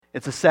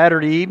It's a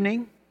Saturday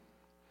evening,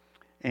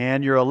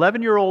 and your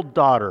 11-year-old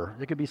daughter,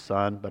 it could be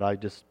son, but I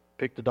just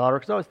picked a daughter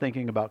because I was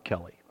thinking about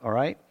Kelly, all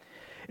right,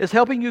 is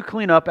helping you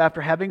clean up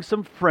after having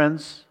some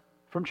friends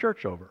from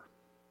church over.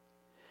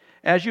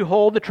 As you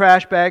hold the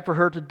trash bag for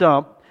her to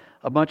dump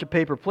a bunch of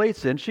paper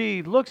plates in,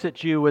 she looks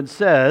at you and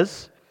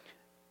says,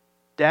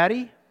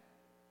 "Daddy,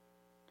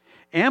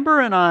 Amber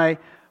and I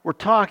were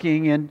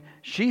talking, and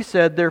she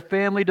said their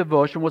family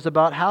devotion was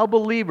about how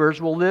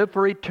believers will live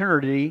for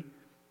eternity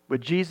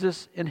with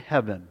Jesus in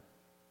heaven.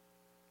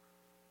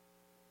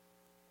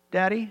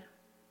 Daddy,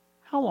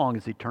 how long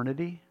is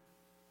eternity?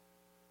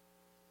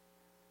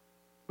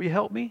 Will you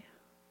help me?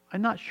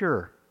 I'm not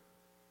sure."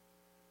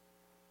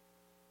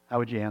 How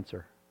would you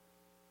answer?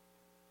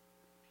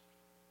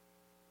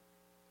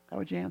 How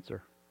would you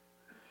answer?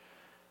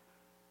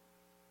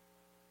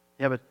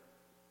 You have a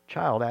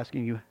child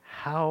asking you,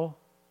 how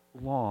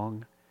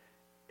long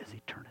is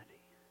eternity?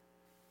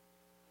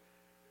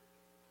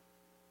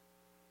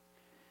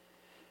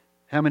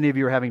 How many of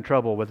you are having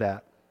trouble with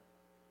that?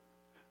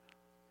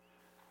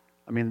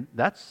 I mean,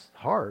 that's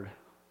hard.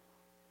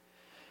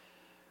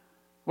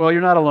 Well,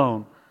 you're not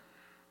alone.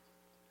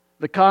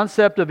 The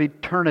concept of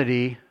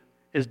eternity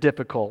is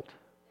difficult,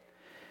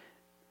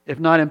 if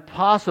not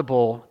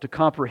impossible to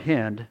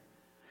comprehend,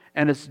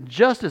 and it's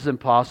just as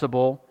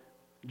impossible,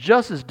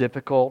 just as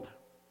difficult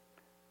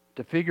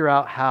to figure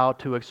out how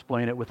to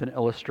explain it with an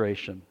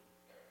illustration.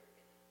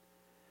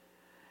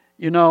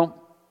 You know,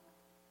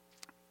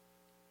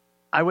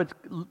 I would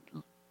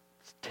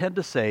tend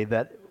to say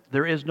that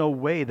there is no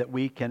way that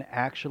we can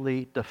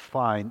actually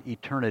define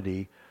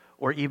eternity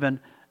or even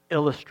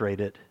illustrate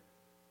it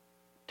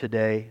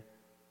today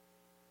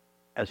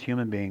as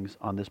human beings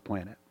on this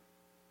planet.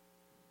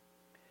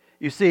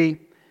 You see,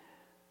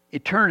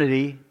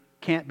 eternity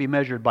can't be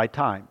measured by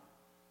time.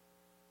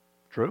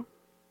 True?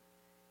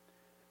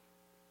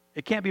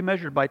 It can't be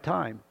measured by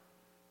time.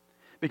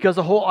 Because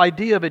the whole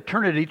idea of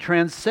eternity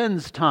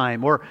transcends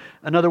time, or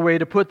another way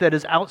to put that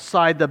is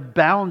outside the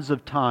bounds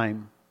of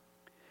time.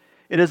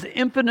 It is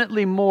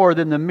infinitely more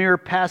than the mere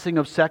passing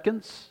of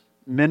seconds,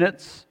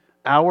 minutes,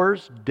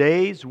 hours,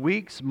 days,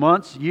 weeks,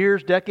 months,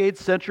 years, decades,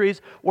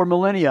 centuries, or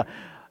millennia.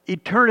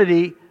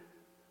 Eternity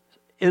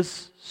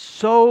is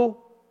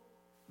so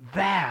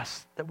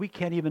vast that we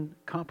can't even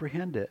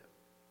comprehend it.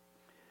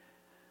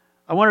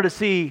 I wanted to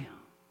see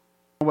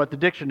what the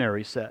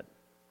dictionary said.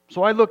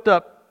 So I looked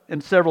up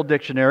in several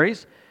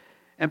dictionaries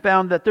and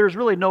found that there's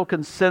really no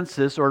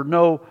consensus or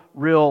no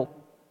real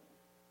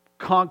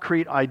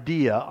concrete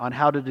idea on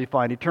how to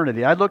define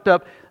eternity. I looked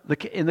up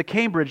in the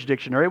Cambridge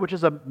Dictionary, which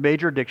is a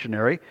major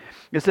dictionary.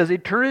 It says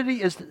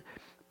eternity is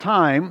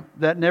time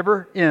that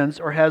never ends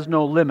or has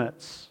no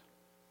limits.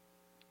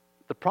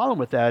 The problem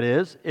with that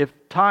is, if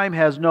time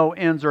has no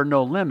ends or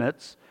no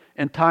limits,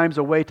 and time's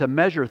a way to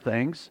measure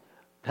things,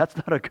 that's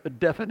not a good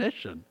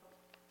definition.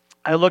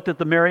 I looked at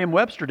the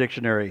Merriam-Webster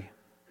Dictionary.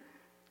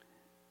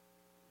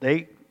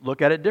 They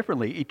look at it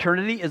differently.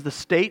 Eternity is the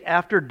state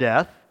after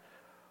death,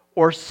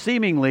 or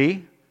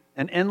seemingly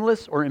an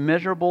endless or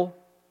immeasurable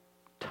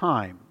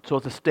time. So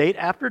it's a state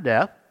after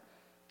death.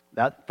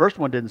 That first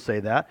one didn't say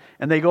that.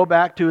 And they go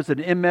back to it's an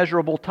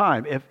immeasurable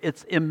time. If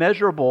it's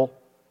immeasurable,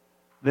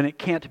 then it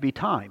can't be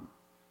time,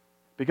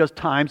 because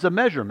time's a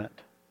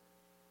measurement.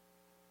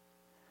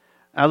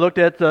 I looked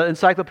at the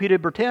Encyclopedia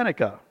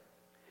Britannica.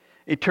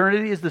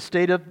 Eternity is the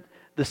state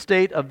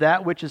of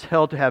that which is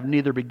held to have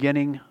neither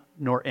beginning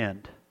nor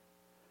end.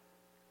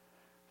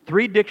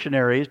 3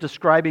 dictionaries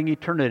describing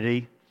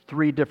eternity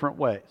 3 different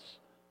ways.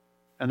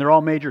 And they're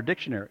all major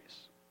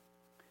dictionaries.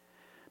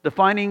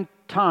 Defining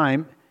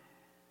time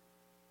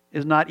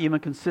is not even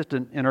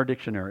consistent in our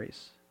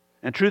dictionaries.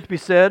 And truth be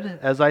said,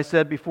 as I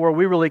said before,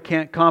 we really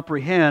can't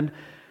comprehend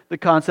the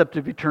concept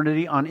of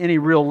eternity on any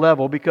real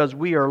level because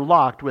we are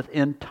locked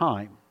within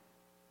time.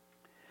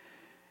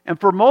 And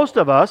for most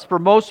of us, for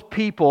most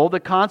people, the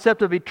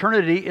concept of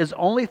eternity is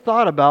only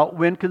thought about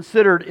when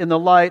considered in the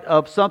light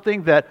of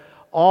something that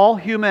all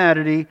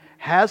humanity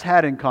has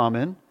had in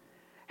common,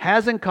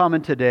 has in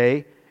common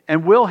today,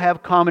 and will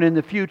have common in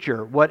the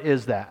future. What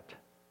is that?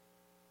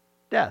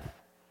 Death.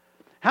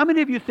 How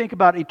many of you think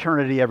about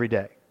eternity every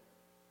day?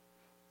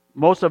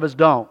 Most of us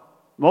don't.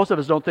 Most of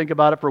us don't think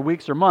about it for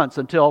weeks or months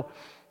until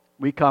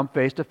we come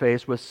face to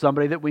face with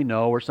somebody that we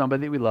know or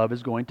somebody that we love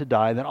is going to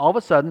die. And then all of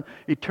a sudden,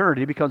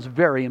 eternity becomes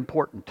very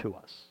important to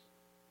us.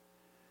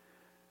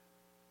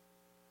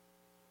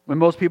 When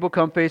most people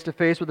come face to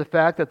face with the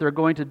fact that they're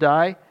going to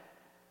die,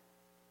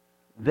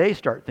 they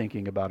start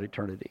thinking about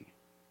eternity.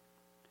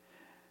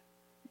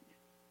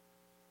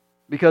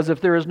 Because if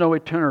there is no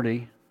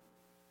eternity,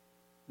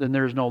 then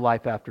there is no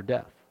life after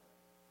death.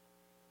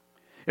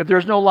 If there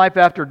is no life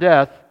after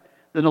death,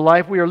 then the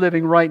life we are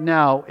living right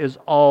now is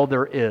all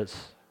there is.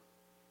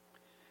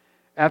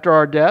 After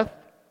our death,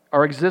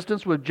 our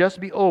existence would just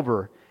be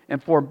over.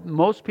 And for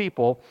most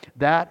people,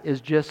 that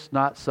is just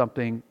not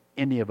something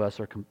any of us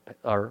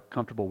are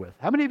comfortable with.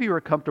 How many of you are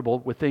comfortable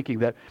with thinking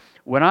that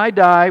when I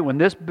die, when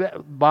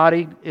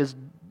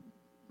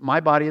my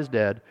body is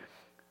dead,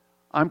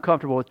 I'm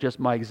comfortable with just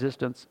my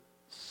existence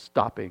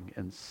stopping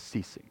and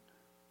ceasing.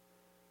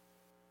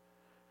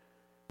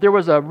 There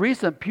was a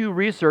recent Pew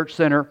Research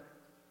Center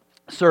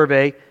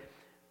survey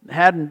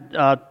had in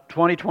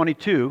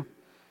 2022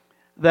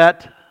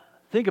 that,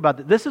 think about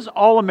that, this is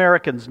all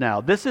Americans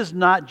now. This is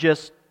not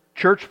just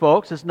church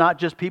folks. It's not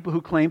just people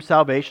who claim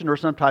salvation or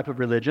some type of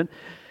religion.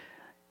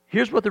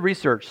 Here's what the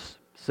research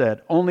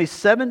said. Only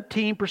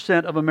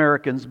 17% of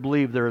Americans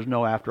believe there is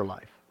no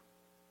afterlife.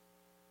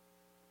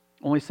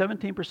 Only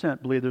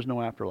 17% believe there's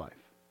no afterlife.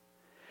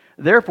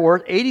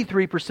 Therefore,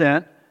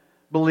 83%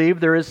 believe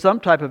there is some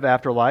type of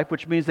afterlife,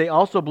 which means they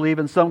also believe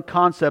in some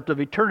concept of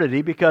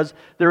eternity, because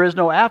there is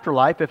no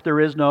afterlife if there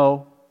is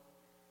no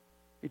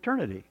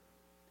eternity.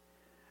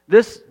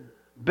 This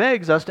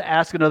begs us to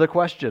ask another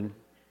question.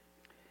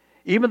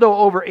 Even though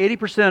over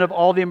 80% of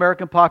all the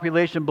American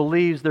population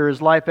believes there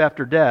is life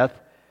after death,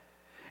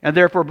 and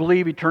therefore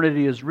believe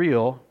eternity is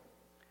real,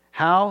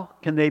 how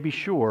can they be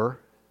sure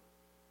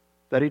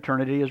that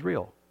eternity is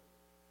real?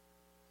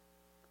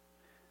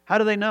 How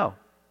do they know?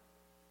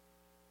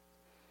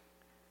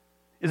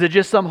 Is it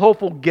just some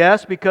hopeful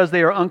guess because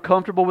they are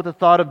uncomfortable with the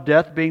thought of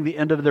death being the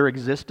end of their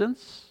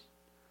existence?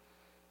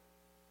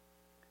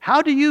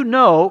 How do you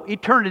know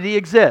eternity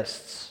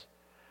exists?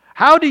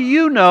 How do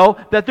you know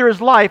that there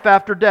is life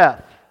after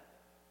death?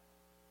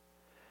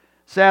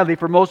 Sadly,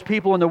 for most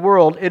people in the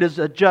world, it is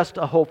just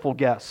a hopeful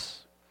guess.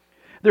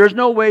 There is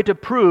no way to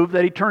prove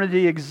that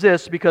eternity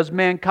exists because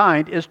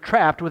mankind is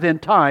trapped within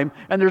time,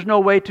 and there's no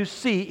way to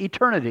see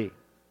eternity.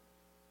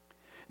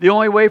 The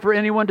only way for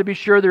anyone to be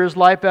sure there is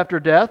life after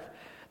death,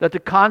 that the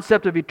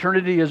concept of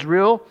eternity is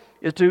real,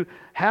 is to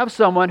have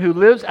someone who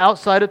lives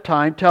outside of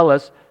time tell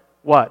us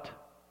what?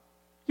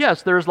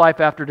 Yes, there is life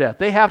after death.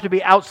 They have to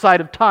be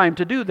outside of time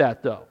to do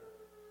that, though.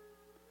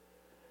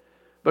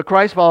 But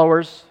Christ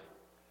followers,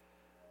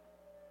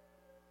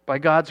 by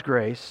God's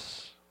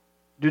grace,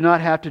 do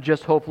not have to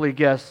just hopefully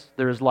guess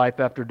there is life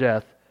after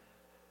death.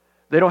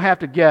 They don't have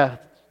to guess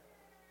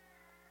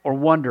or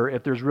wonder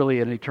if there's really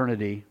an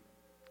eternity.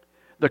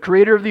 The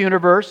Creator of the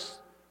universe,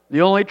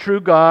 the only true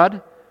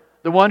God,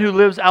 the one who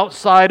lives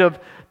outside of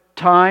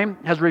time,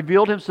 has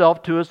revealed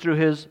Himself to us through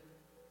His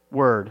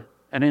Word,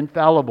 an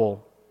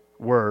infallible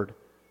Word,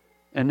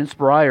 an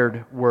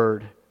inspired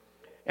Word.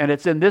 And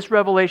it's in this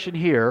revelation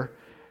here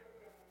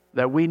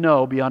that we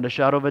know beyond a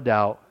shadow of a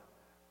doubt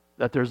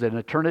that there's an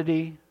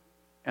eternity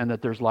and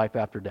that there's life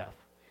after death.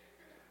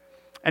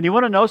 And you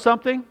want to know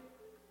something?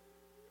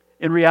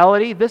 In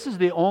reality, this is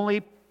the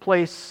only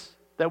place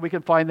that we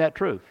can find that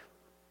truth.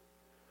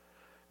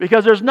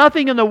 Because there's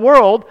nothing in the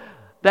world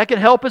that can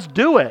help us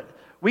do it.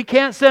 We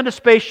can't send a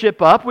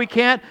spaceship up. We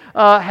can't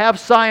have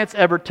science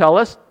ever tell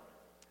us.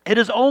 It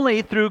is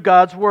only through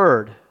God's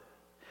Word.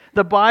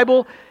 The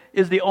Bible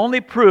is the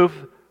only proof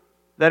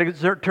that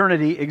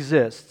eternity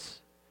exists.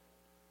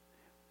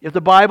 If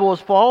the Bible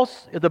is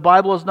false, if the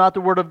Bible is not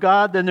the Word of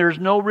God, then there is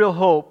no real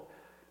hope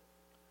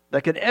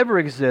that can ever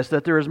exist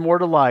that there is more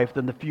to life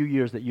than the few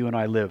years that you and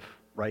I live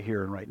right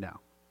here and right now.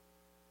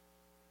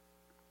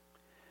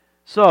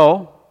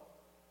 So,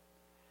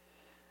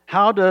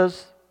 how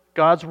does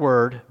God's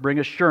Word bring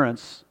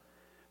assurance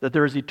that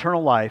there is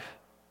eternal life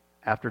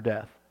after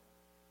death?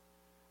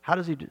 How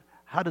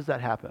does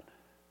that happen?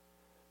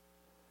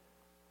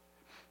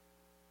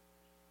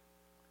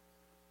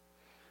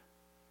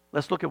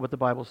 Let's look at what the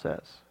Bible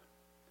says.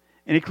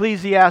 In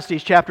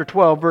Ecclesiastes chapter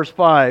 12, verse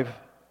 5,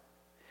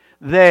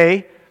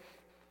 the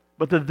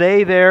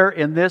they there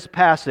in this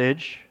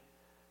passage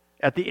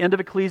at the end of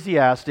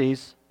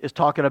Ecclesiastes is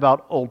talking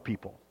about old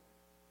people.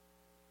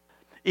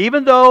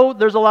 Even though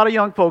there's a lot of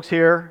young folks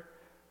here,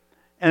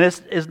 and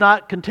this is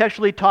not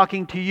contextually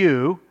talking to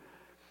you,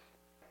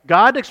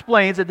 God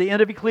explains at the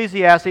end of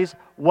Ecclesiastes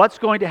what's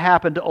going to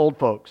happen to old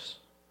folks.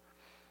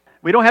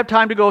 We don't have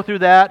time to go through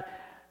that.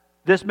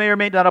 This may or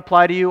may not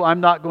apply to you.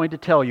 I'm not going to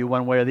tell you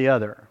one way or the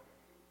other.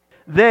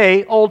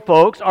 They, old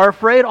folks, are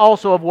afraid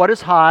also of what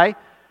is high.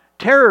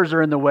 Terrors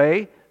are in the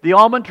way. The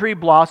almond tree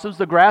blossoms,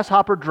 the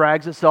grasshopper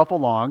drags itself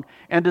along,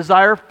 and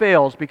desire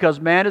fails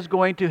because man is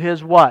going to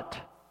his what?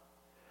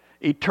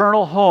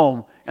 Eternal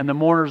home, and the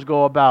mourners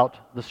go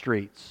about the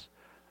streets.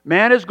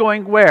 Man is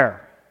going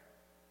where?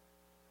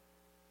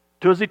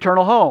 To his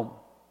eternal home.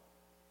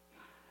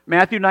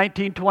 Matthew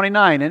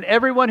 19:29, and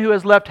everyone who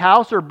has left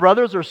house or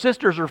brothers or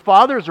sisters or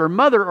fathers or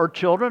mother or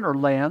children or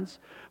lands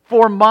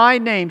for my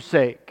name's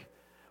sake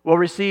will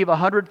receive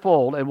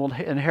 100-fold and will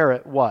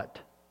inherit what?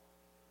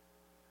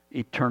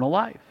 Eternal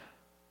life.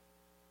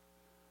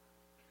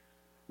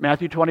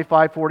 Matthew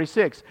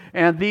 25:46,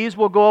 and these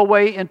will go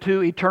away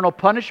into eternal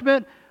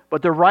punishment,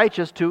 but the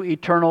righteous to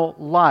eternal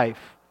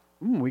life.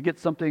 We get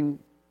something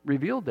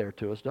revealed there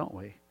to us, don't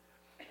we?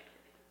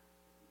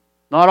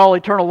 Not all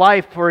eternal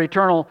life for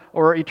eternal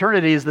or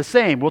eternity is the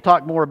same. We'll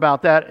talk more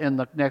about that in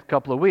the next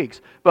couple of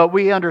weeks. But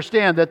we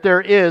understand that there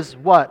is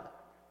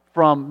what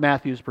from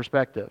Matthew's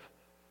perspective?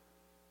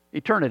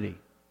 Eternity.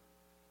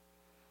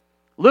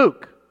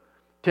 Luke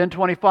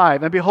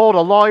 10:25, and behold,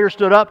 a lawyer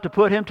stood up to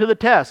put him to the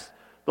test.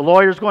 The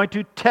lawyer is going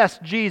to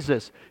test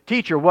Jesus.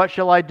 Teacher, what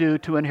shall I do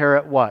to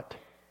inherit what?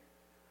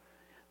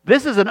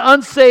 This is an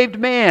unsaved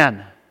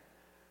man.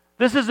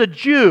 This is a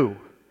Jew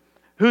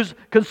who's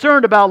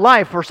concerned about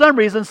life. For some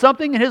reason,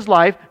 something in his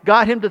life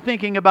got him to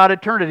thinking about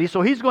eternity.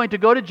 So he's going to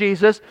go to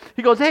Jesus.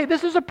 He goes, hey,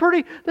 this is a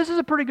pretty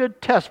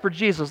good test for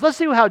Jesus. Let's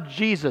see how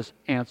Jesus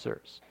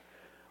answers.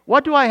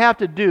 What do I have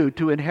to do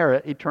to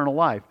inherit eternal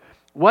life?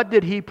 What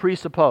did he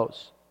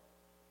presuppose?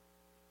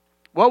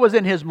 What was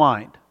in his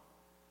mind?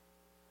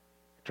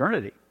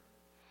 Eternity.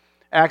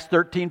 Acts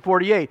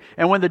 13:48.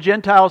 And when the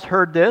Gentiles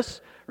heard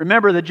this,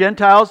 remember, the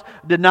Gentiles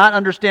did not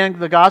understand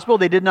the gospel.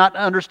 They did not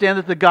understand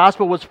that the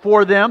gospel was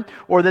for them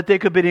or that they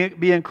could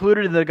be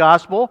included in the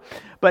gospel.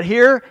 But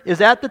here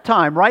is at the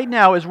time, right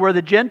now, is where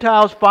the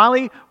Gentiles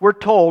finally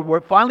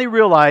finally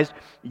realized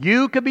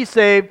you could be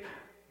saved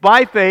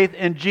by faith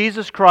in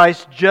Jesus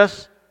Christ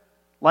just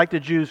like the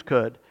Jews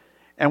could.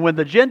 And when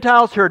the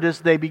Gentiles heard this,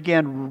 they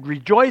began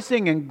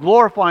rejoicing and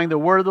glorifying the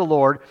word of the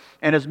Lord.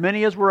 And as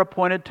many as were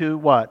appointed to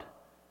what?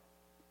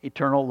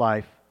 Eternal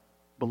life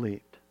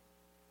believed.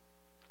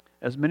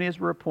 As many as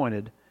were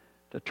appointed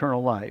to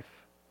eternal life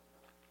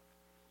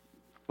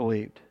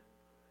believed.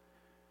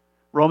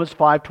 Romans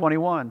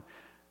 5:21.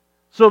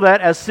 So that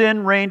as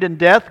sin reigned in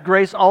death,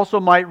 grace also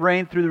might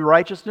reign through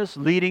righteousness,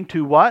 leading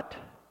to what?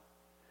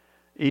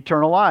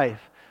 Eternal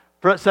life.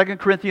 2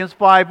 Corinthians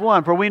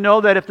 5:1. For we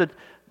know that if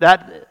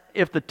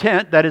the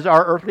tent, that is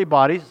our earthly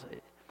bodies,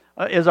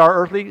 is our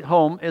earthly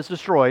home, is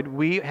destroyed,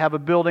 we have a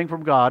building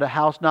from God, a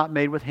house not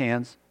made with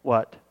hands,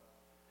 what?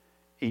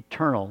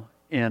 Eternal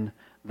in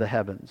the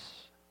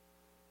heavens.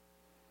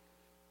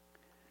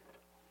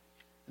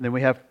 And then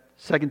we have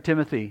 2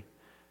 Timothy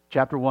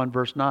chapter 1,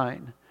 verse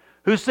 9.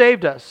 Who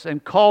saved us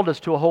and called us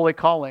to a holy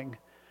calling,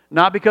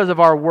 not because of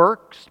our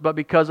works, but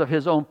because of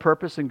His own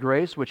purpose and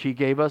grace, which He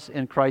gave us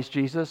in Christ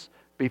Jesus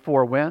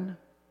before when?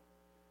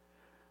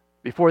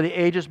 Before the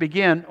ages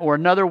began, or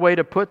another way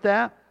to put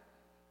that,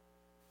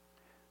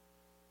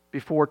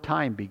 before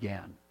time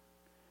began.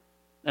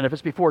 And if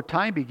it's before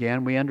time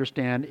began, we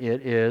understand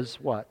it is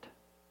what?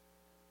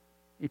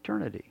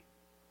 Eternity.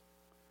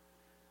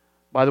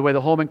 By the way,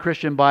 the Holman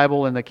Christian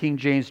Bible and the King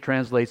James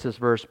translates this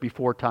verse,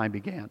 before time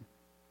began.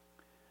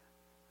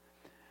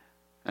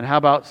 And how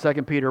about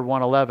 2 Peter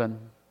 1:11?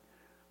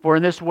 For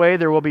in this way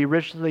there will be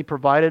richly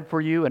provided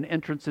for you an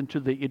entrance into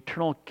the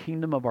eternal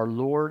kingdom of our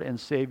Lord and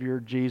Savior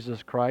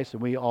Jesus Christ.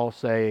 And we all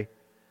say,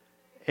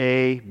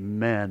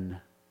 Amen.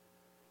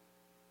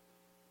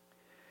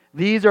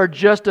 These are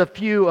just a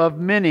few of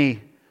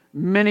many,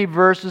 many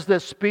verses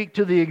that speak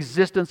to the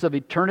existence of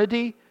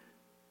eternity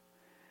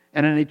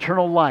and an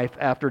eternal life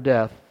after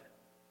death.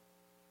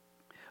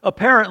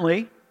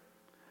 Apparently,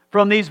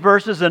 from these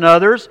verses and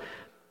others,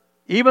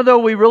 even though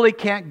we really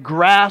can't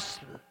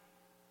grasp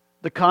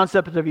the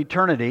concept of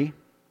eternity,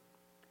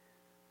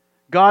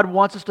 God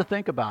wants us to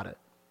think about it.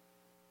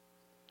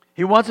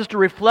 He wants us to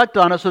reflect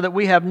on it so that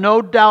we have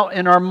no doubt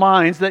in our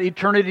minds that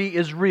eternity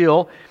is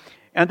real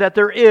and that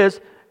there is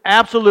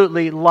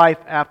absolutely life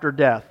after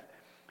death.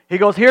 He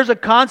goes, here's a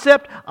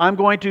concept I'm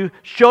going to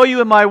show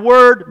you in my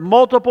word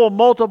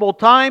multiple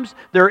times.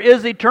 There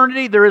is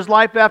eternity, there is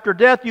life after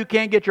death. You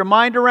can't get your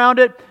mind around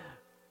it,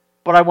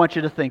 but I want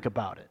you to think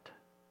about it.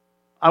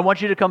 I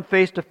want you to come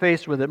face to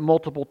face with it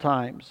multiple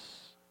times.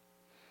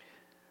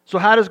 So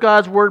how does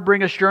God's Word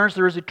bring assurance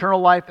there is eternal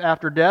life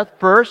after death?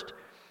 First,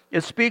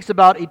 it speaks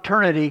about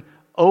eternity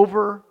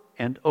over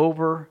and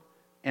over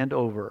and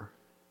over.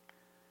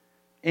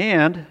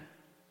 And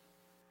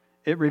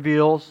it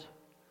reveals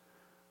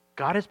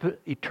God has put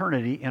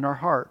eternity in our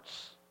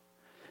hearts.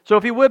 So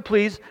if you would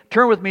please,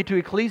 turn with me to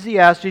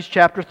Ecclesiastes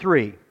chapter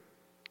 3.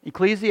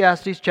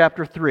 Ecclesiastes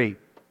chapter 3.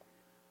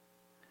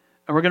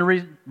 And we're going to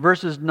read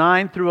verses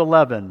 9 through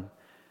 11.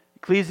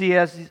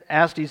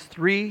 Ecclesiastes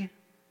 3,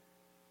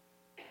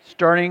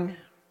 starting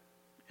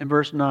in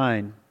verse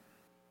 9.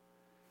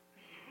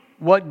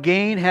 What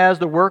gain has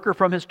the worker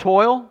from his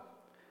toil?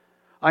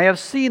 I have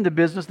seen the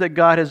business that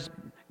God has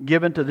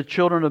given to the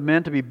children of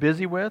men to be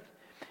busy with.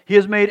 He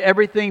has made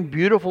everything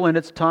beautiful in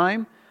its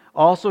time.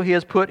 Also, He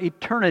has put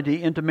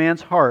eternity into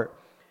man's heart.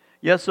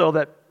 Yes, so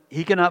that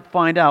he cannot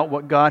find out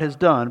what God has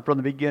done from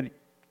the beginning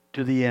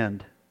to the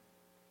end.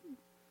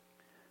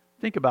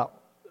 Think about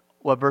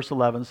what verse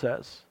 11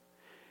 says.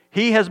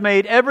 He has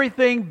made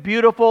everything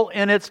beautiful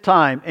in its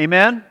time.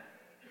 Amen?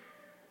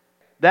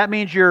 That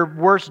means your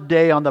worst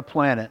day on the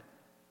planet.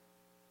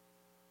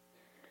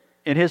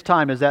 In His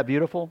time, is that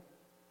beautiful?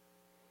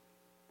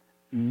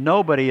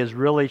 Nobody is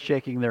really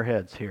shaking their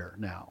heads here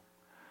now.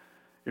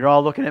 You're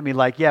all looking at me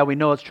like, yeah, we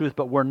know it's truth,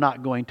 but we're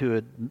not going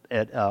to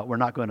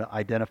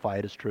identify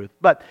it as truth.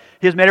 But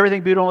He has made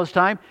everything beautiful in His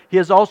time. He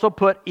has also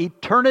put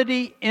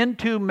eternity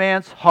into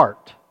man's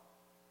heart.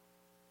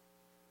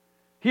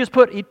 He has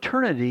put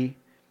eternity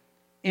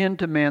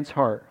into man's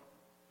heart.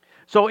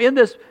 So in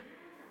this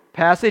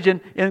passage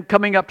and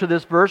coming up to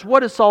this verse,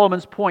 what is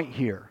Solomon's point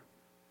here?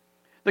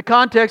 The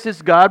context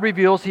is God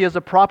reveals He has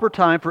a proper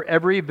time for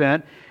every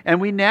event, and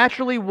we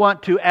naturally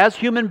want to, as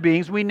human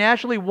beings, we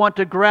naturally want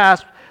to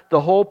grasp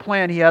the whole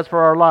plan He has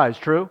for our lives.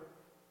 True?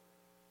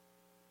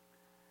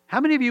 How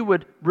many of you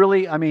would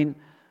really,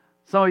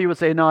 some of you would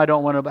say, no, I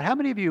don't want to, but how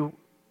many of you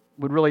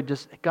would really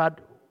just,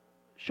 God,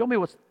 show me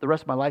what the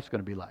rest of my life's going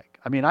to be like?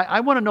 I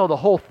want to know the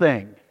whole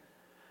thing.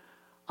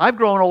 I've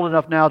grown old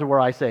enough now to where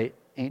I say,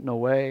 ain't no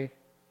way.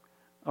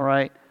 All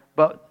right?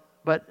 But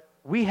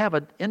we have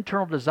an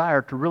internal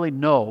desire to really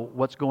know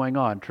what's going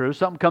on. True?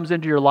 Something comes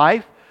into your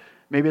life.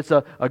 Maybe it's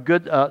a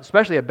good,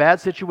 especially a bad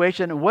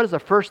situation. And what is the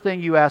first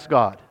thing you ask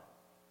God?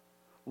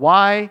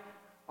 Why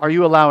are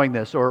you allowing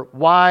this? Or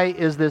why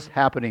is this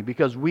happening?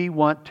 Because we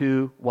want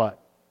to what?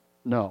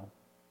 Know.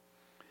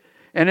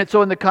 And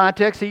so in the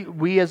context,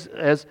 we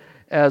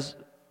as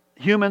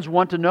humans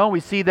want to know. We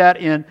see that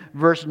in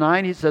verse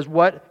 9. He says,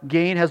 what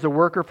gain has the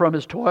worker from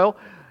his toil?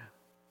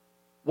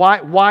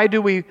 Why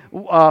do we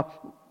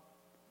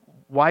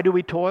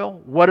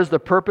toil? What is the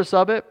purpose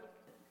of it?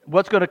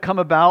 What's going to come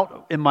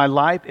about in my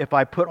life if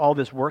I put all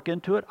this work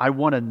into it? I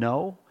want to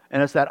know.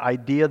 And it's that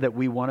idea that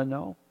we want to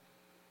know.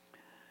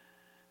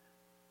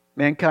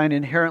 Mankind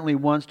inherently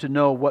wants to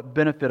know what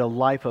benefit a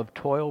life of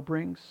toil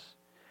brings.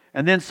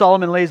 And then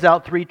Solomon lays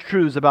out 3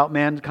 truths about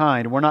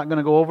mankind. We're not going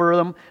to go over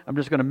them. I'm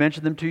just going to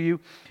mention them to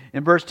you.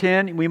 In verse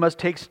 10, we must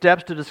take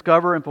steps to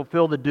discover and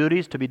fulfill the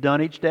duties to be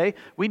done each day.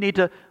 We need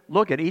to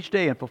look at each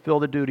day and fulfill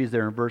the duties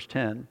there in verse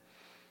 10.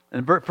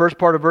 In the first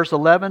part of verse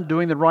 11,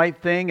 doing the right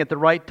thing at the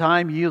right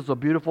time yields a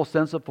beautiful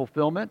sense of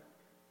fulfillment.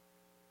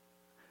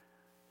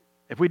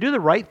 If we do the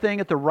right thing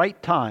at the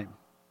right time,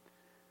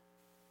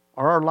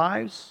 are our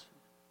lives,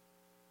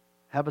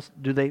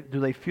 do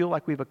they feel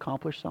like we've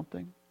accomplished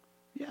something?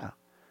 Yeah.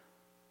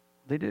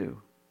 They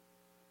do.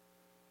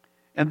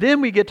 And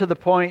then we get to the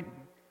point,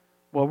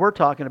 we're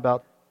talking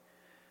about,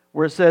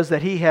 where it says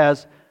that He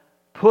has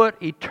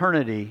put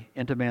eternity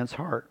into man's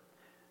heart.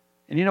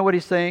 And you know what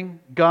He's saying?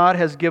 God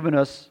has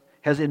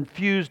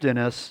infused in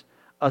us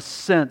a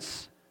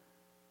sense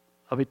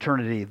of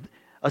eternity.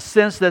 A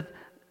sense that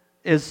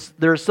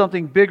there's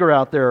something bigger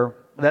out there.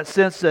 That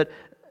sense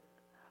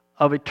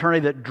of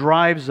eternity that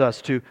drives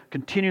us to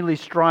continually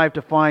strive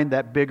to find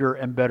that bigger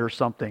and better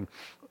something.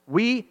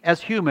 We as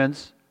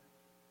humans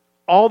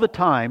all the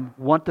time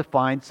want to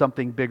find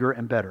something bigger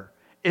and better.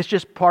 It's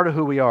just part of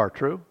who we are,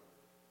 true?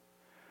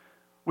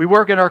 We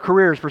work in our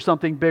careers for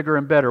something bigger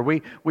and better.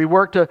 We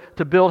work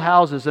to build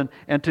houses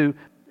and to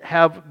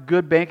have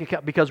good bank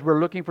account because we're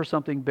looking for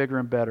something bigger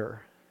and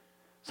better.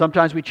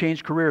 Sometimes we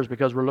change careers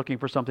because we're looking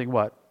for something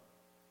what?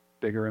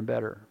 Bigger and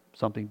better,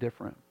 something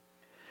different.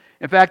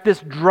 In fact,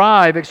 this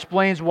drive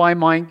explains why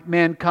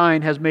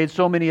mankind has made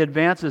so many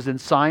advances in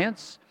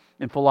science,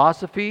 in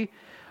philosophy,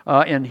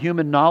 in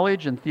human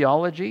knowledge and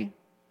theology.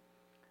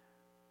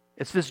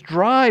 It's this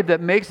drive that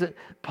makes it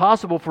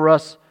possible for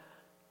us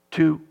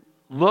to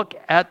look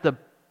at the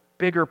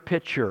bigger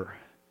picture.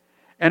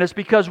 And it's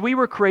because we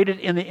were created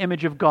in the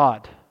image of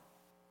God.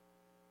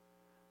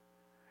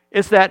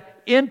 It's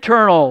that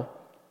internal,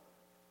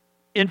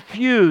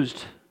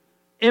 infused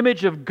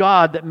image of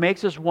God that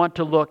makes us want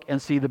to look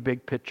and see the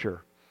big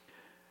picture,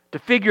 to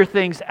figure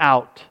things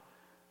out,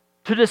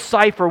 to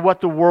decipher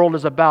what the world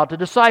is about, to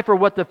decipher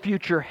what the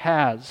future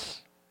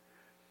has.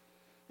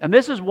 And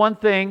this is one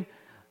thing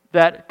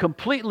that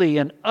completely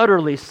and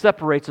utterly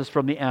separates us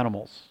from the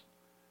animals.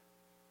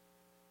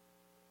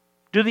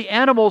 Do the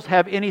animals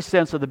have any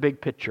sense of the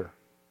big picture?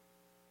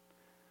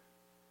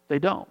 They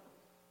don't.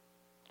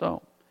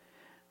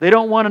 They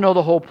don't want to know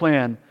the whole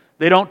plan.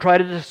 They don't try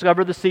to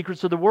discover the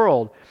secrets of the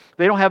world.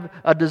 They don't have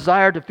a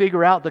desire to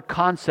figure out the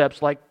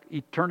concepts like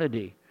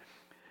eternity.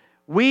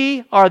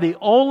 We are the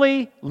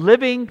only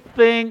living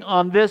thing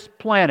on this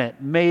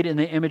planet made in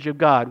the image of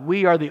God.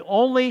 We are the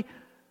only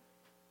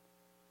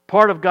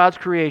part of God's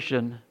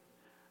creation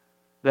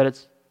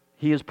that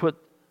He has put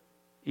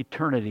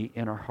eternity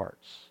in our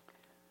hearts.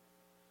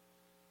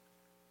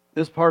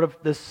 This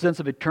sense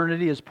of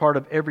eternity is part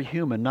of every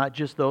human, not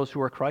just those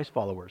who are Christ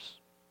followers.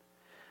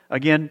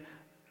 Again,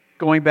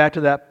 going back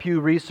to that Pew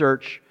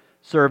Research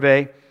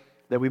survey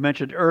that we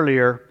mentioned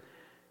earlier,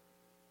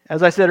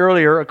 as I said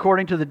earlier,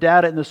 according to the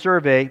data in the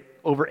survey,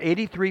 over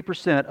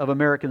 83% of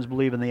Americans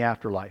believe in the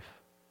afterlife.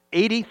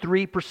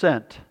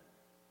 83%.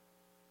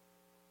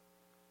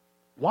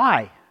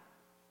 Why?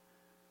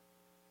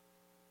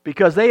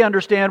 Because they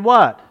understand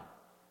what?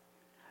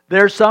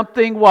 There's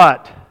something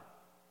what?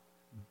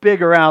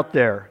 Bigger out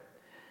there.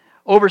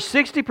 Over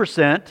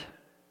 60%,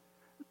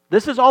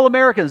 this is all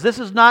Americans, this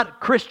is not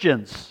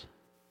Christians.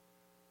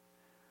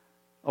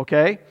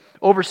 Okay?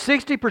 Over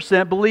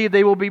 60% believe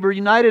they will be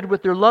reunited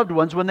with their loved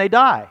ones when they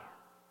die.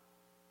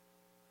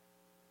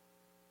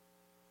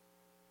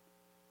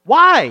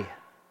 Why?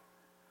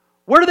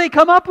 Where do they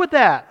come up with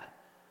that?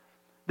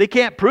 They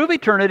can't prove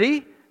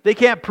eternity. They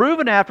can't prove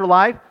an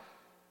afterlife.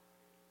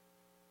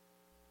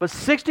 But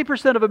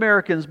 60% of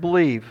Americans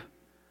believe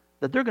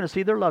that they're going to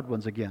see their loved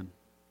ones again.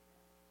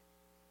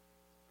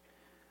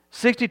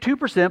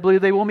 62%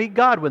 believe they will meet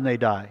God when they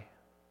die.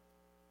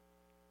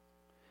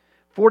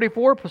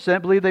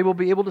 44% believe they will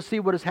be able to see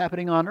what is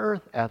happening on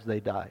earth after they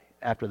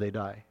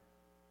die.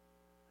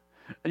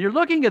 And you're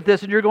looking at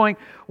this and you're going,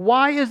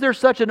 why is there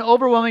such an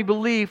overwhelming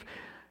belief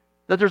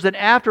that there's an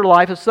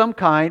afterlife of some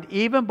kind,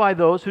 even by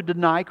those who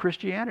deny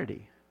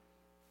Christianity?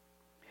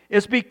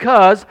 It's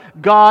because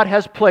God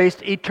has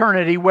placed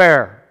eternity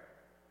where?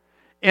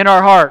 In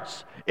our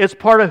hearts. It's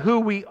part of who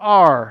we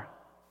are.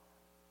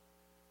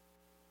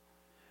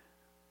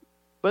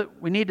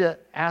 But we need to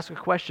ask a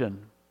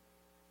question.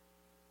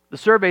 The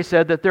survey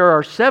said that there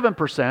are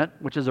 7%,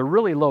 which is a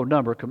really low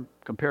number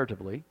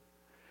comparatively,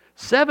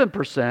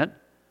 7%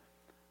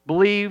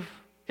 believe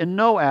in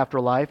no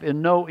afterlife,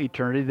 in no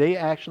eternity. They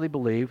actually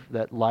believe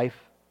that life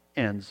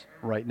ends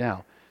right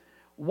now.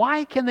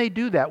 Why can they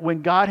do that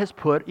when God has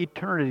put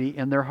eternity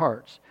in their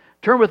hearts?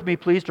 Turn with me,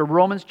 please, to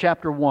Romans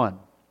chapter 1.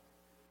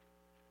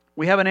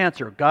 We have an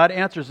answer. God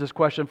answers this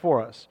question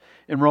for us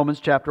in Romans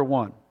chapter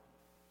 1.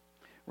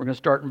 We're going to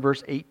start in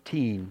verse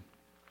 18.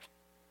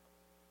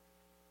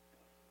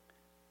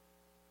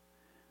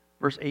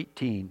 Verse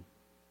 18.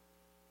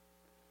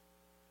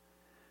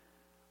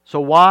 So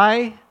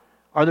why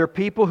are there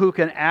people who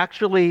can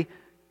actually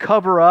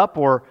cover up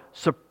or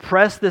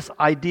suppress this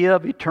idea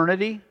of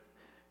eternity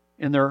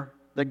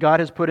that God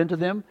has put into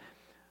them?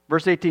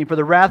 Verse 18, for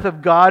the wrath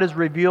of God is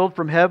revealed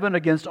from heaven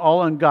against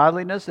all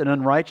ungodliness and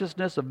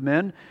unrighteousness of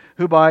men,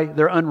 who by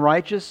their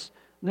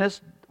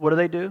unrighteousness,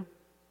 what do?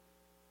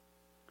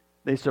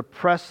 They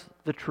suppress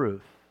the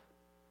truth.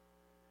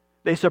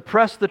 They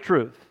suppress the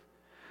truth.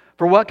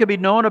 For what can be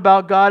known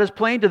about God is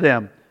plain to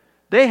them.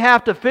 They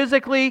have to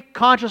physically,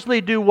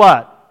 consciously do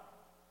what?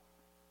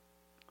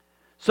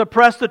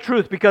 Suppress the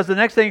truth, because the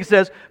next thing it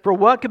says, for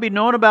what can be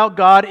known about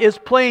God is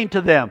plain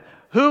to them.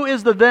 Who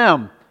is the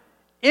them?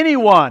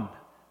 Anyone.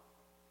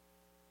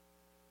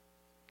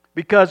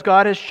 Because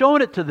God has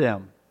shown it to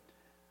them.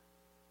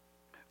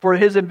 For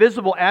His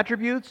invisible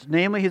attributes,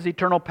 namely His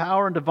eternal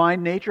power and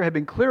divine nature, have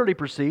been clearly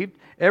perceived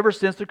ever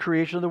since the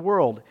creation of the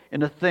world in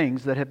the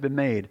things that have been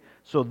made.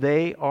 So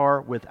they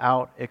are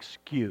without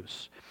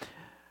excuse.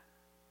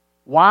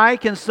 Why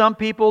can some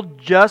people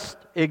just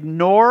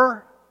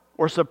ignore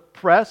or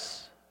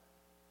suppress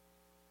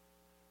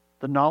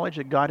the knowledge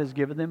that God has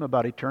given them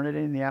about eternity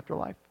and the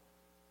afterlife?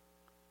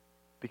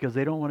 Because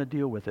they don't want to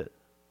deal with it.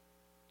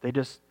 They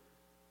just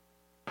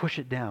push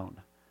it down.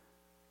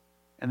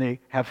 And they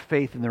have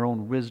faith in their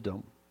own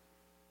wisdom.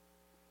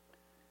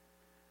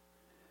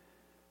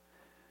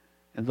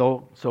 And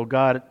so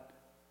God,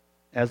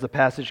 as the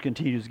passage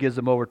continues, gives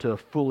them over to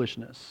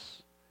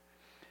foolishness.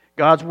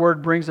 God's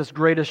Word brings us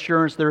great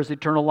assurance there is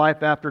eternal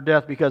life after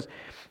death because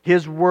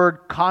His Word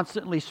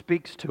constantly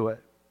speaks to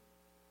it.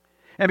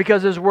 And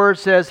because His Word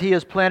says He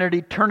has planted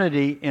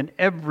eternity in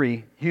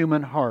every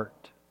human heart.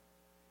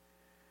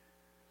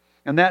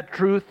 And that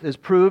truth is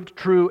proved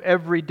true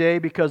every day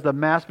because the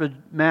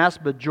mass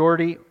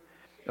majority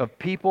of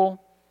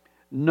people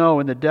know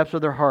in the depths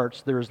of their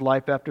hearts there is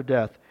life after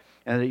death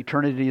and that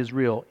eternity is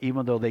real,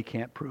 even though they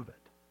can't prove it.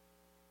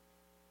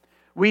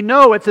 We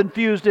know it's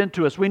infused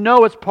into us. We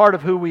know it's part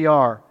of who we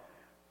are.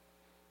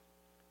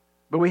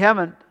 But we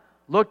haven't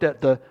looked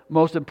at the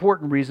most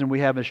important reason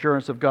we have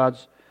assurance of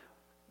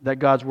that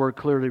God's Word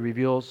clearly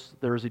reveals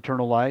there is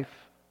eternal life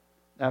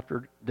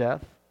after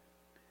death.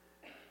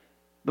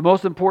 The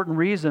most important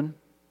reason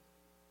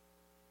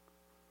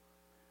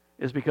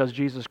is because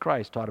Jesus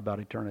Christ taught about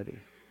eternity.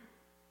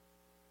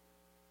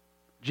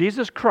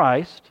 Jesus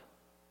Christ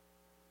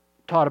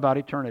taught about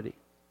eternity.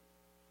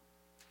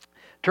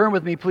 Turn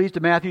with me, please, to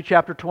Matthew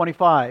chapter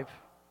 25.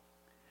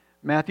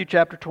 Matthew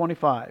chapter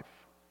 25.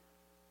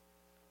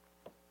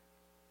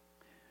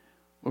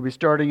 We'll be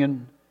starting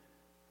in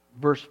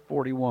verse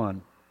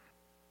 41.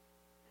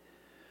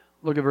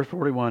 Look at verse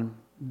 41.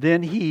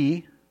 Then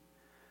He,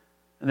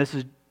 and this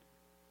is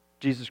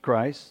Jesus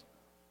Christ,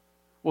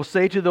 will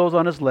say to those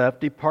on His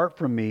left, depart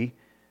from me,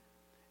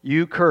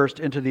 you cursed,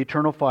 into the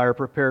eternal fire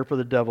prepared for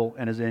the devil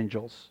and his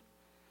angels.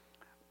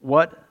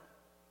 What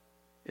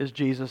does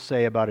Jesus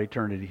say about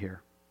eternity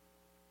here?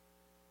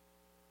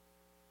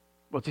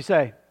 What's He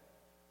say?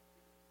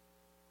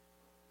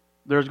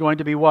 There's going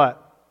to be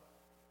what?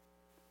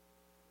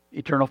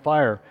 Eternal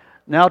fire.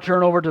 Now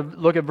turn over to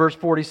look at verse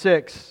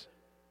 46.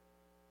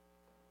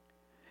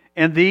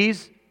 And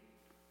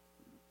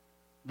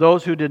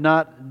those who did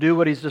not do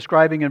what He's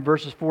describing in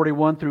verses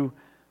 41 through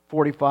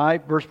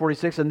 45, verse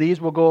 46, and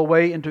these will go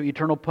away into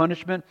eternal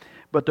punishment,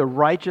 but the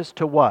righteous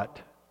to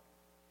what?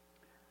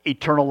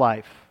 Eternal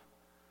life.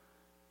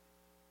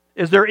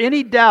 Is there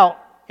any doubt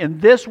in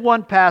this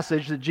one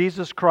passage that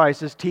Jesus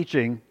Christ is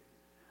teaching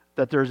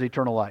that there is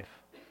eternal life?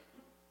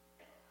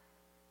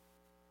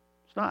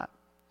 It's not.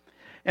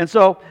 And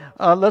so,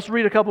 let's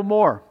read a couple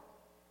more.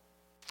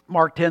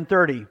 Mark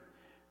 10:30.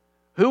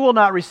 Who will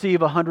not receive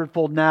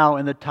 100-fold now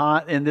in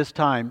this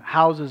time,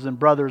 houses and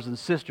brothers and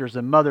sisters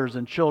and mothers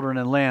and children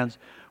and lands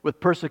with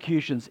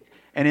persecutions,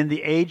 and in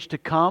the age to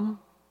come,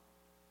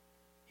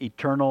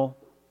 eternal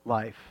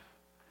life?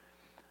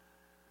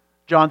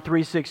 John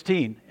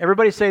 3:16.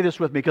 Everybody say this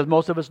with me because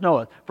most of us know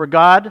it. For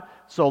God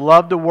so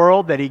loved the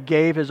world that He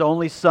gave His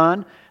only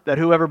Son, that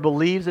whoever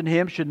believes in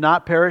Him should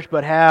not perish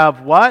but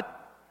have what?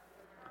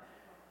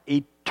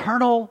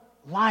 Eternal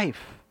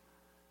life.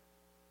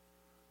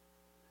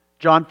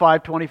 John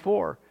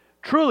 5:24.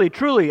 Truly,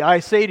 truly, I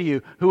say to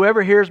you,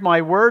 whoever hears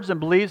my words and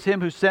believes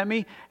him who sent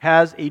me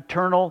has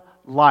eternal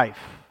life.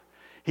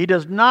 He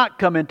does not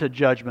come into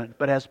judgment,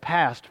 but has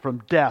passed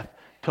from death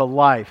to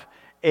life.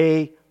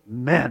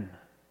 Amen.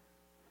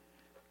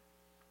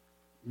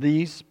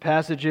 These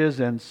passages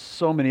and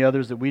so many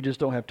others that we just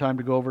don't have time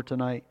to go over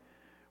tonight,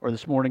 or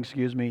this morning,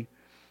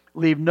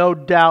 leave no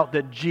doubt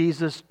that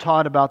Jesus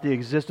taught about the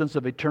existence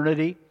of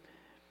eternity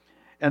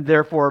and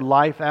therefore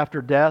life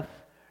after death.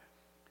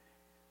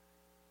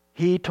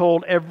 He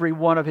told every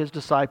one of His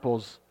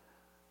disciples,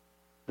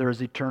 there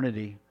is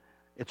eternity.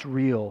 It's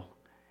real.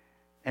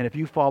 And if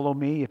you follow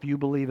me, if you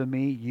believe in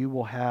me, you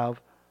will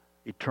have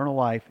eternal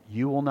life.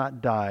 You will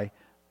not die.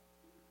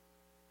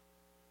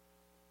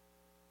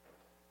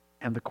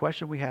 And the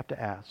question we have to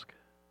ask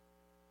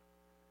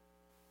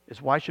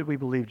is, why should we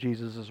believe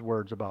Jesus'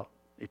 words about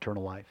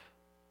eternal life?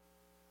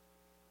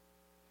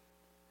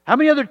 How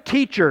many other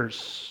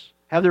teachers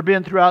have there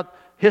been throughout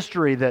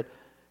history that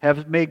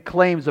have made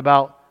claims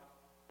about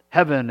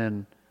heaven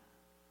and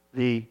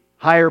the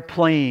higher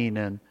plane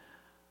and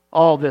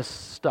all this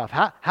stuff?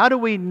 How do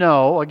we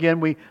know?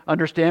 Again, we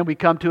understand, we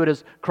come to it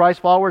as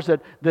Christ followers,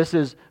 that this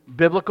is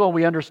biblical.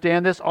 We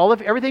understand this.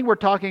 Everything we're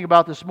talking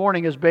about this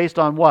morning is based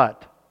on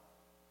what?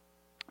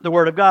 The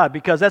Word of God,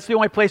 because that's the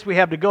only place we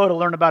have to go to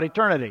learn about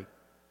eternity.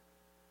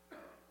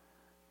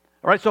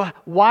 All right, so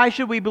why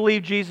should we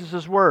believe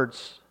Jesus'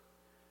 words?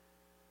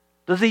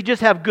 Does He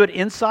just have good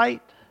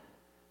insight?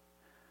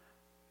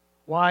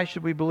 Why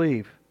should we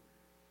believe?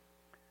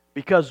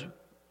 Because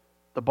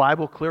the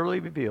Bible clearly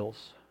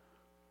reveals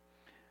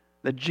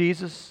that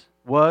Jesus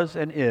was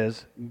and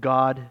is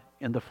God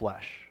in the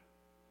flesh.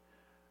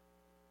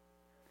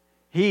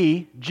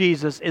 He,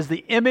 Jesus, is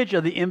the image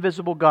of the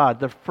invisible God,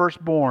 the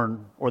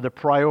firstborn or the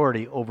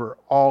priority over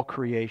all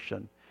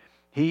creation.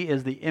 He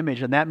is the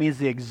image, and that means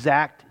the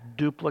exact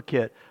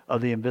duplicate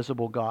of the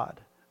invisible God.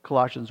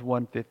 Colossians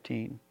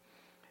 1:15.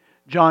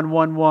 John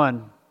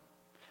 1:1.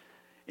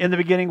 In the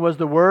beginning was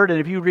the Word, and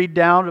if you read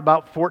down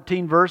about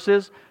 14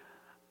 verses,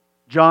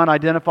 John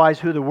identifies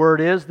who the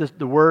Word is.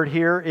 The Word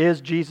here is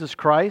Jesus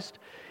Christ.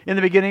 In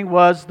the beginning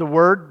was the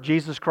Word,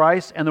 Jesus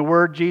Christ, and the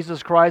Word,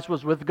 Jesus Christ,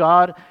 was with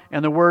God,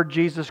 and the Word,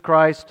 Jesus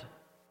Christ,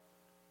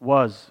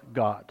 was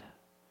God.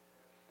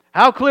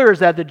 How clear is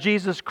that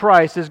Jesus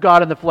Christ is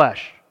God in the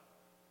flesh?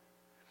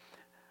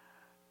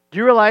 Do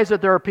you realize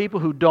that there are people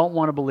who don't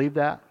want to believe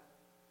that?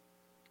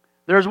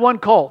 There's one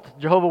cult,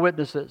 Jehovah's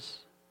Witnesses.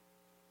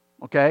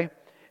 Okay?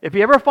 If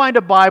you ever find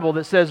a Bible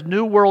that says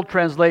New World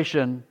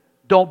Translation,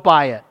 don't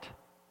buy it.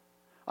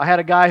 I had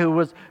a guy who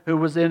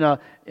was in a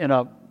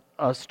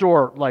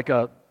store, like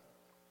a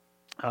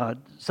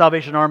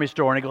Salvation Army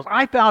store, and he goes,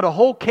 I found a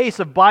whole case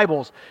of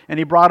Bibles, and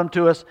he brought them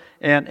to us,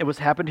 and it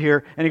happened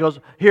here, and he goes,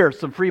 here,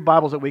 some free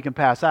Bibles that we can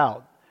pass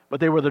out. But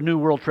they were the New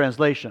World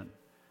Translation,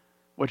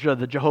 which are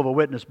the Jehovah's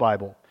Witness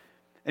Bible.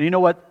 And you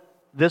know what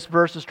this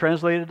verse is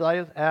translated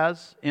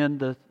as in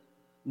the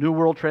New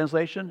World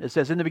Translation? It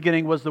says, in the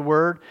beginning was the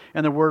Word,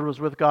 and the Word was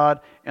with God,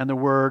 and the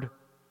Word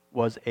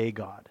was a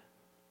God.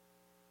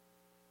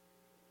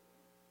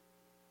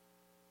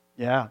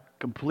 Yeah,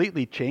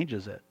 completely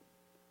changes it,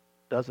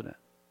 doesn't it?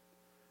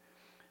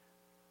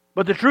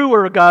 But the true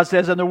Word of God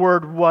says, and the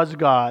Word was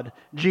God,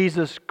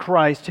 Jesus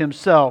Christ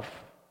Himself.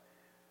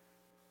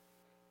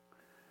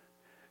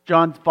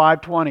 John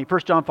 5:20, 1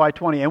 John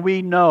 5:20, and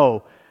we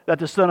know that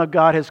the Son of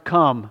God has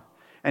come,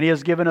 and He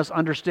has given us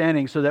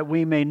understanding so that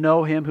we may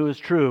know Him who is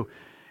true.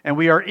 And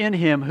we are in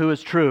Him who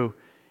is true.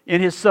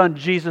 In His Son,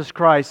 Jesus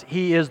Christ,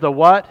 He is the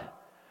what?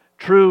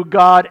 True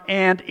God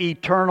and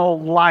eternal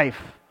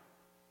life.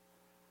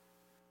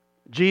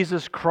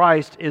 Jesus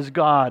Christ is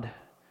God.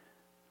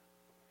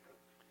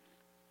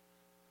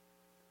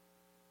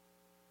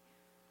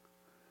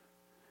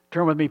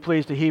 Turn with me,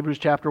 please, to Hebrews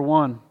chapter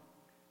 1.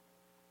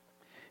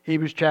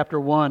 Hebrews chapter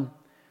 1,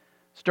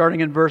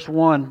 starting in verse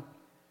 1.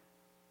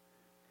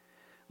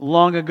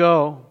 Long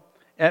ago,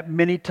 at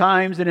many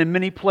times and in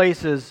many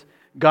places,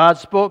 God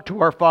spoke to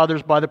our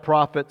fathers by the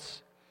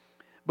prophets.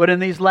 But in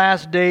these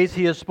last days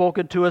He has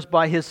spoken to us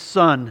by His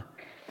Son,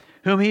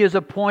 whom He has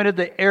appointed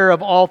the heir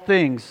of all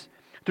things,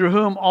 through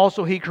whom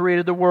also He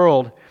created the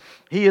world.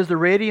 He is the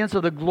radiance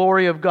of the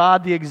glory of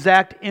God, the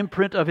exact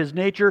imprint of His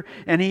nature,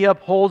 and He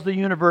upholds the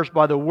universe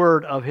by the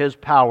word of His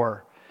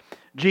power.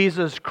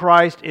 Jesus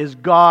Christ is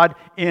God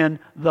in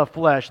the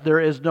flesh. There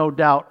is no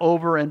doubt.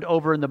 Over and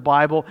over in the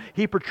Bible,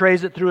 He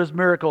portrays it through His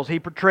miracles. He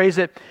portrays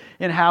it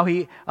in how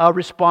He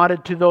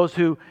responded to those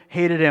who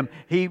hated Him.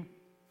 He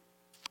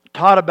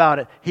taught about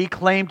it. He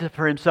claimed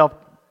for Himself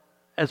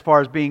as far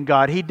as being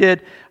God. He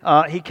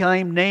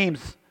claimed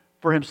names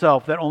for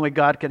Himself that only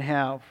God can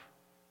have.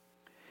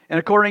 And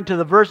according to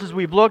the verses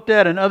we've looked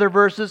at and other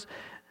verses,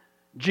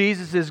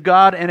 Jesus is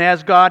God, and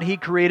as God, He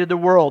created the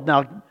world.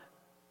 Now,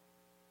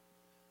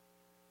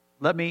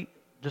 let me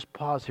just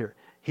pause here.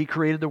 He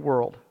created the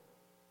world.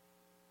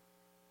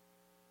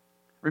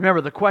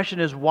 Remember, the question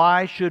is,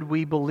 why should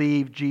we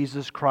believe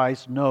Jesus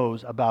Christ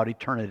knows about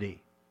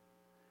eternity?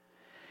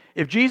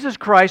 If Jesus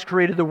Christ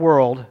created the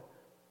world,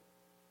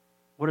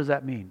 what does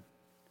that mean?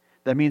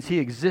 That means He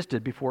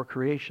existed before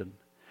creation,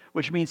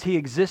 which means He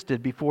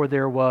existed before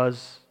there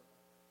was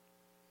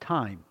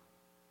time.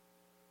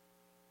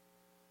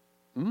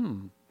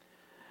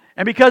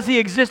 And because He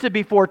existed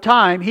before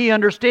time, He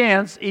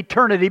understands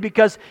eternity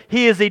because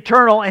He is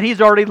eternal and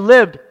He's already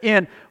lived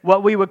in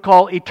what we would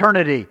call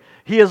eternity.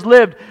 He has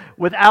lived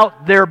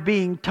without there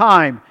being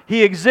time.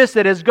 He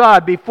existed as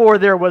God before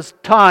there was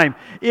time.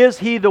 Is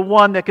He the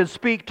one that can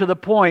speak to the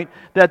point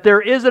that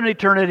there is an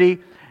eternity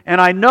and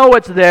I know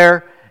it's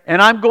there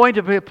and I'm going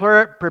to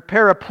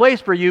prepare a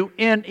place for you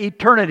in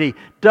eternity?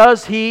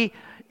 Is He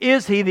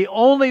the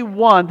only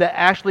one that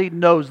actually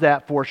knows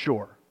that for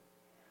sure?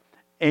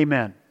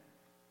 Amen.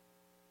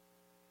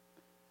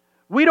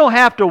 We don't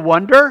have to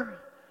wonder.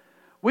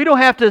 We don't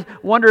have to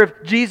wonder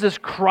if Jesus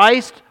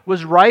Christ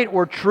was right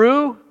or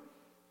true,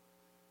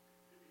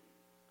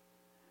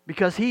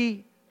 because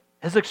He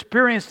has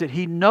experienced it.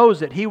 He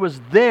knows it. He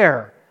was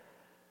there.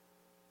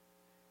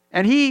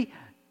 And He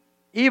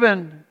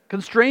even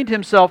constrained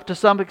Himself to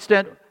some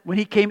extent when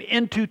He came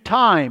into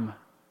time.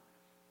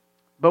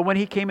 But when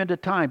He came into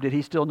time, did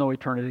He still know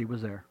eternity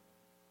was there?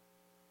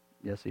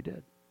 Yes, He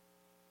did.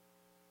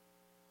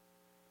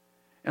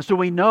 And so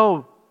we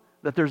know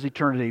that there's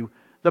eternity.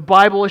 The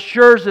Bible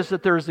assures us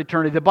that there is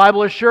eternity. The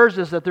Bible assures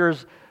us that there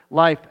is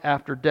life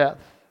after death.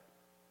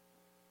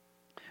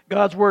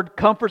 God's Word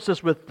comforts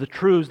us with the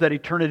truths that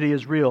eternity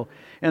is real,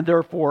 and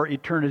therefore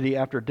eternity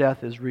after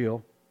death is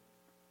real.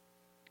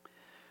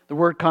 The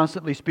Word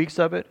constantly speaks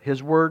of it.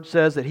 His Word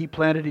says that He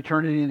planted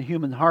eternity in the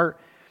human heart,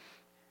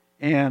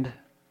 and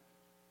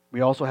we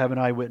also have an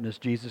eyewitness,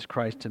 Jesus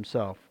Christ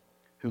Himself,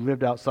 who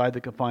lived outside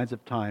the confines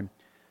of time,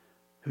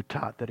 who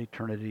taught that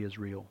eternity is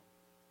real.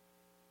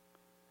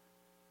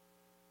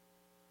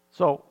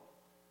 So,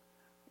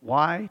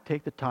 why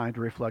take the time to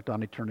reflect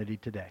on eternity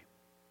today?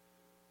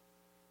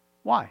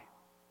 Why?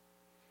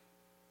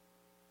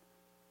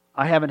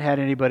 I haven't had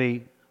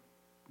anybody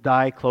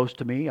die close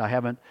to me. I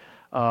haven't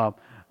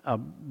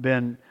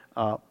been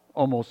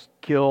almost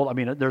killed. I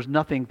mean, there's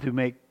nothing to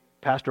make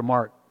Pastor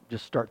Mark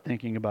just start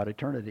thinking about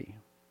eternity.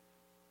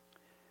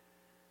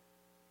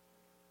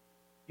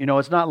 You know,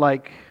 it's not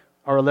like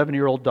our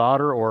 11-year-old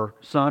daughter or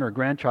son or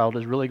grandchild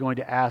is really going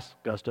to ask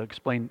us to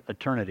explain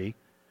eternity.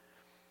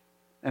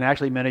 And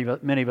actually, many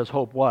of us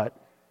hope what?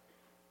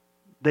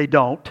 They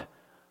don't,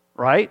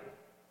 right?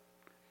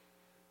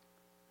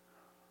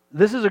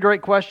 This is a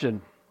great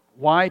question.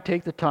 Why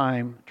take the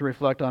time to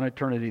reflect on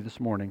eternity this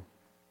morning?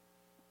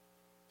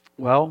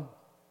 Well,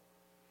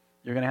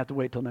 you're going to have to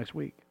wait till next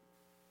week.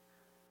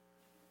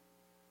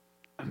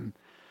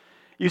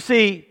 You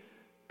see,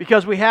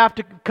 because we have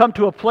to come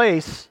to a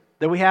place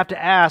that we have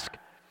to ask,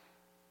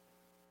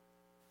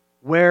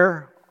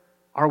 where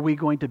are we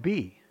going to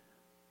be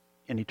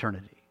in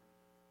eternity?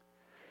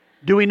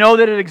 Do we know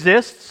that it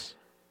exists?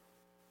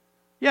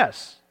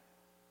 Yes.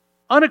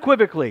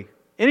 Unequivocally.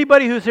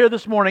 Anybody who's here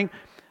this morning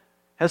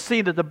has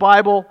seen that the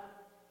Bible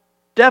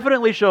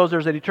definitely shows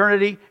there's an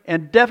eternity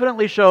and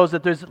definitely shows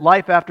that there's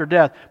life after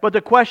death. But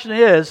the question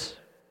is,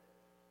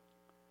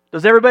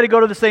 does everybody go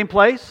to the same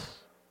place?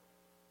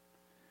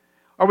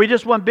 Are we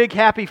just one big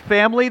happy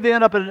family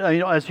then up in,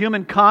 as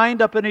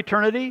humankind up in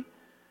eternity?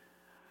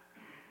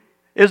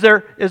 Is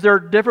there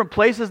different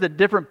places that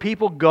different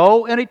people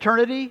go in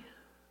eternity?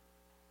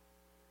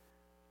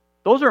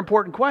 Those are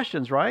important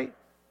questions, right?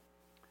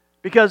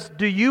 Because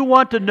do you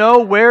want to know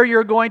where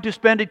you're going to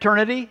spend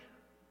eternity?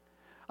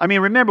 I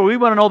mean, remember, we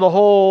want to know the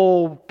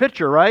whole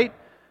picture, right?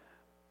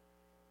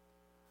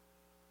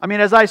 I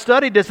mean, as I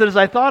studied this and as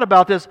I thought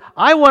about this,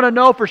 I want to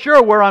know for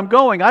sure where I'm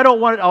going. I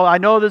don't want to, I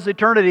know there's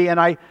eternity, and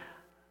I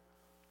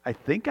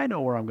think I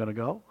know where I'm going to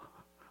go.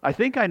 I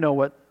think I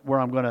know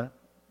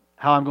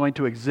how I'm going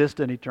to exist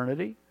in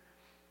eternity.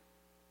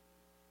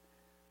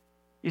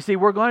 You see,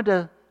 we're going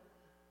to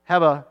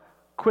have a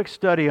quick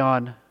study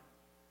on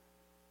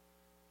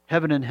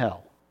heaven and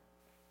hell.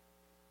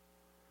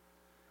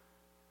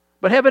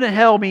 But heaven and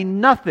hell mean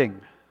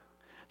nothing.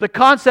 The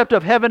concept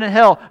of heaven and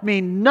hell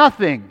mean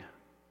nothing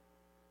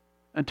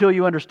until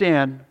you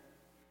understand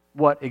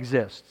what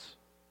exists.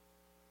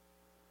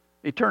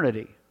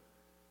 Eternity.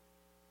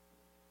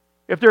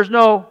 If there's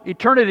no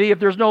eternity, if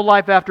there's no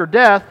life after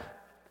death,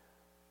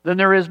 then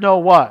there is no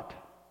what?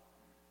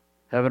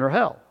 Heaven or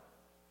hell.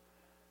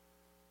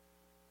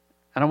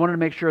 And I wanted to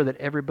make sure that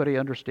everybody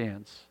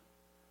understands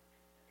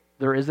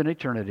there is an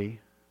eternity.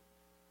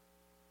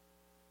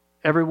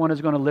 Everyone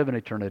is going to live in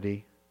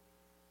eternity,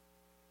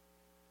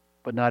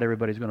 but not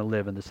everybody's going to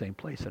live in the same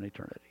place in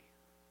eternity.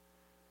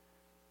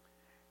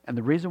 And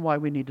the reason why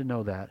we need to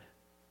know that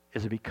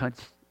is because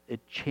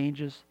it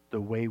changes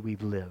the way we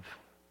live.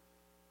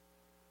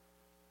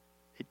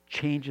 It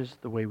changes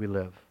the way we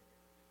live.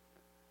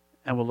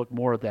 And we'll look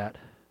more at that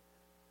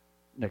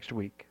next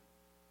week.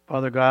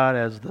 Father God,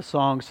 as the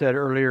song said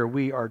earlier,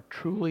 we are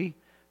truly,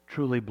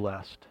 truly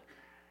blessed.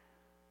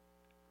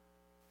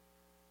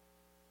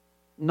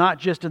 Not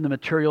just in the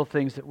material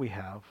things that we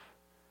have,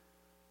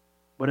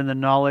 but in the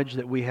knowledge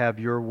that we have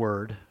your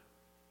word.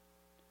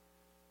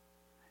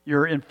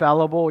 your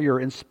infallible, your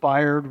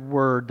inspired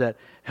word that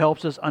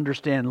helps us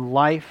understand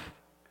life,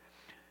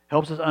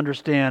 helps us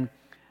understand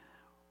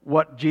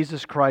what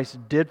Jesus Christ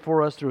did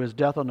for us through His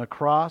death on the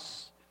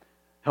cross,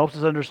 helps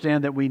us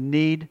understand that we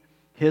need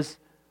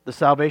the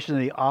salvation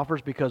that He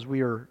offers because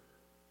we are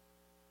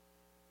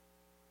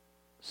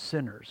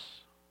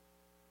sinners.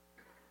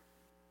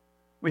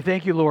 We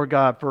thank you, Lord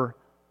God, for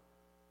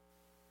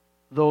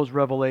those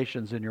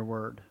revelations in your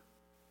word.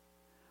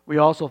 We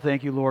also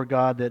thank you, Lord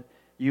God, that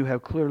you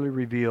have clearly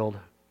revealed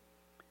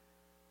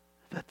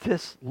that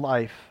this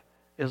life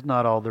is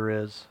not all there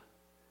is,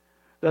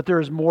 that there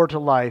is more to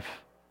life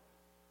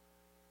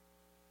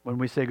when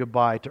we say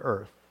goodbye to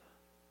earth.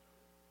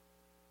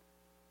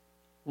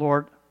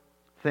 Lord,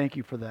 thank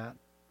you for that.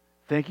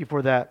 Thank you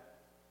for that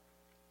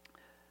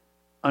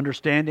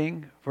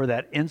understanding, for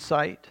that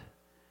insight.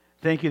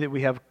 Thank you that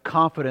we have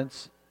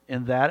confidence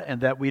in that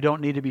and that we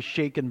don't need to be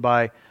shaken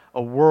by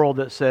a world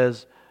that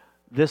says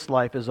this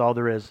life is all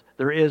there is.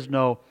 There is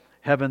no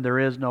heaven, there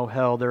is no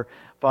hell.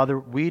 Father,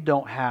 we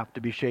don't have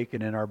to be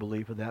shaken in our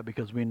belief of that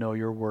because we know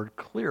your word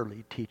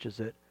clearly teaches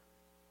it.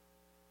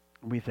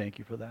 And we thank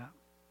you for that.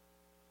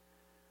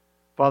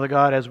 Father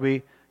God, as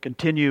we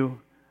continue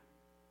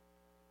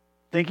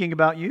thinking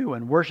about you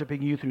and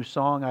worshiping you through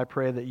song, I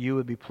pray that you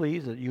would be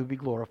pleased, that you would be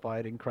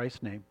glorified. In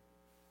Christ's name,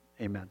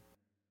 amen.